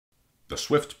The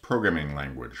Swift Programming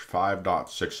Language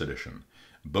 5.6 edition,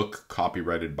 book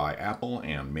copyrighted by Apple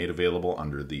and made available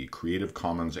under the Creative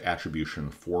Commons Attribution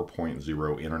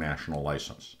 4.0 International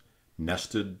License.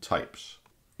 Nested types.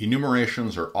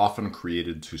 Enumerations are often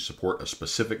created to support a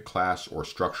specific class or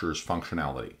structure's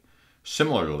functionality.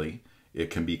 Similarly, it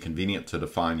can be convenient to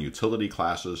define utility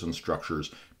classes and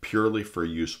structures purely for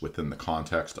use within the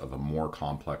context of a more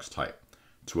complex type.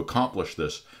 To accomplish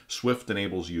this, Swift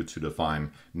enables you to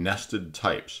define nested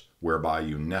types, whereby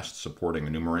you nest supporting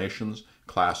enumerations,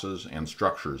 classes, and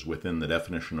structures within the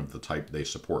definition of the type they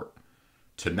support.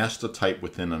 To nest a type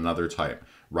within another type,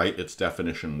 write its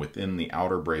definition within the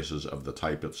outer braces of the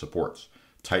type it supports.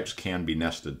 Types can be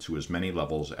nested to as many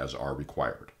levels as are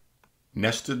required.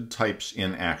 Nested types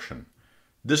in action.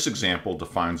 This example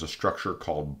defines a structure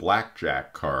called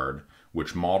blackjack card,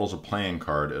 which models a playing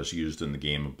card as used in the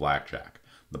game of blackjack.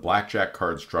 The blackjack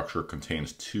card structure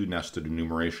contains two nested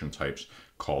enumeration types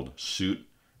called suit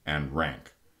and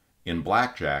rank. In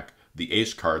blackjack, the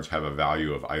ace cards have a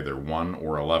value of either 1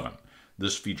 or 11.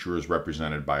 This feature is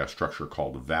represented by a structure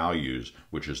called values,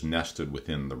 which is nested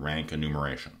within the rank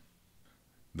enumeration.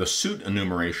 The suit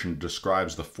enumeration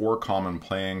describes the 4 common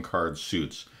playing card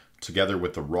suits together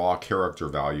with the raw character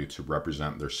value to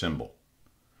represent their symbol.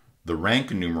 The rank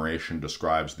enumeration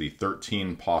describes the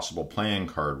 13 possible playing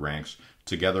card ranks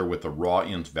together with the raw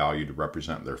int value to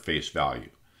represent their face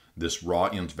value. This raw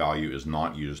int value is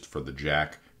not used for the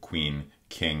jack, queen,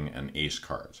 king, and ace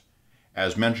cards.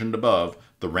 As mentioned above,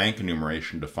 the rank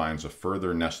enumeration defines a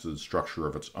further nested structure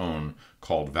of its own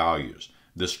called values.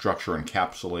 This structure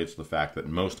encapsulates the fact that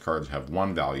most cards have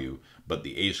 1 value, but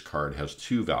the ace card has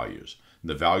 2 values.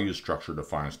 The value structure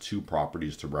defines 2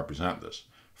 properties to represent this.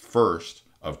 First,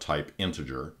 of type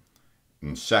integer,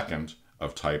 and second,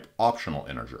 of type optional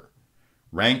integer.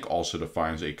 Rank also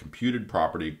defines a computed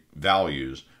property,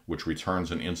 values, which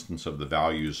returns an instance of the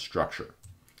values structure.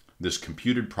 This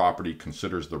computed property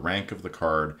considers the rank of the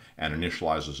card and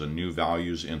initializes a new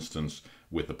values instance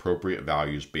with appropriate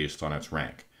values based on its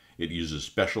rank. It uses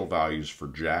special values for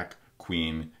jack,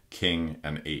 queen, king,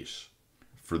 and ace.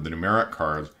 For the numeric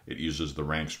cards, it uses the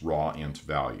rank's raw int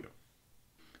value.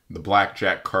 The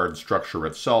blackjack card structure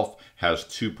itself has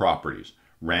 2 properties,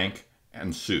 rank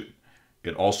and suit.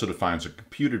 It also defines a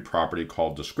computed property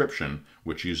called description,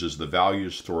 which uses the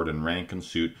values stored in rank and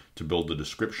suit to build the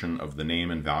description of the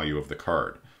name and value of the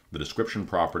card. The description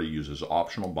property uses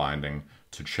optional binding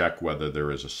to check whether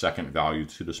there is a second value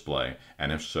to display,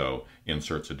 and if so,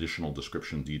 inserts additional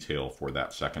description detail for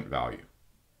that second value.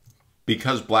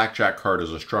 Because blackjack card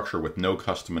is a structure with no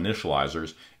custom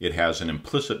initializers, it has an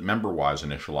implicit member-wise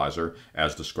initializer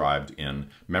as described in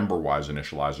member-wise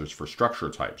initializers for structure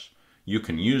types. You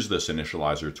can use this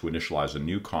initializer to initialize a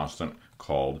new constant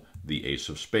called the ace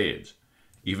of spades.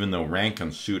 Even though rank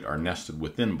and suit are nested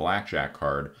within blackjack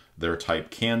card, their type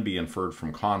can be inferred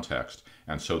from context,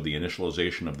 and so the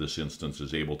initialization of this instance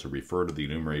is able to refer to the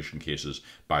enumeration cases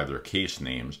by their case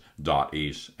names,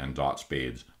 .ace and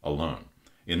 .spades alone.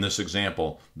 In this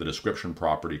example, the description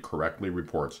property correctly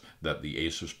reports that the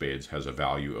ace of spades has a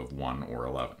value of 1 or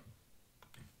 11.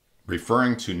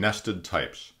 Referring to nested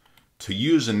types. To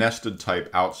use a nested type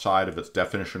outside of its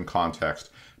definition context,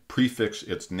 prefix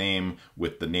its name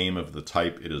with the name of the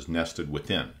type it is nested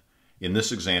within. In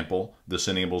this example, this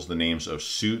enables the names of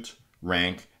suit,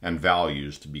 rank, and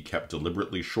values to be kept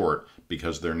deliberately short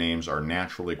because their names are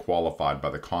naturally qualified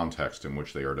by the context in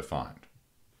which they are defined.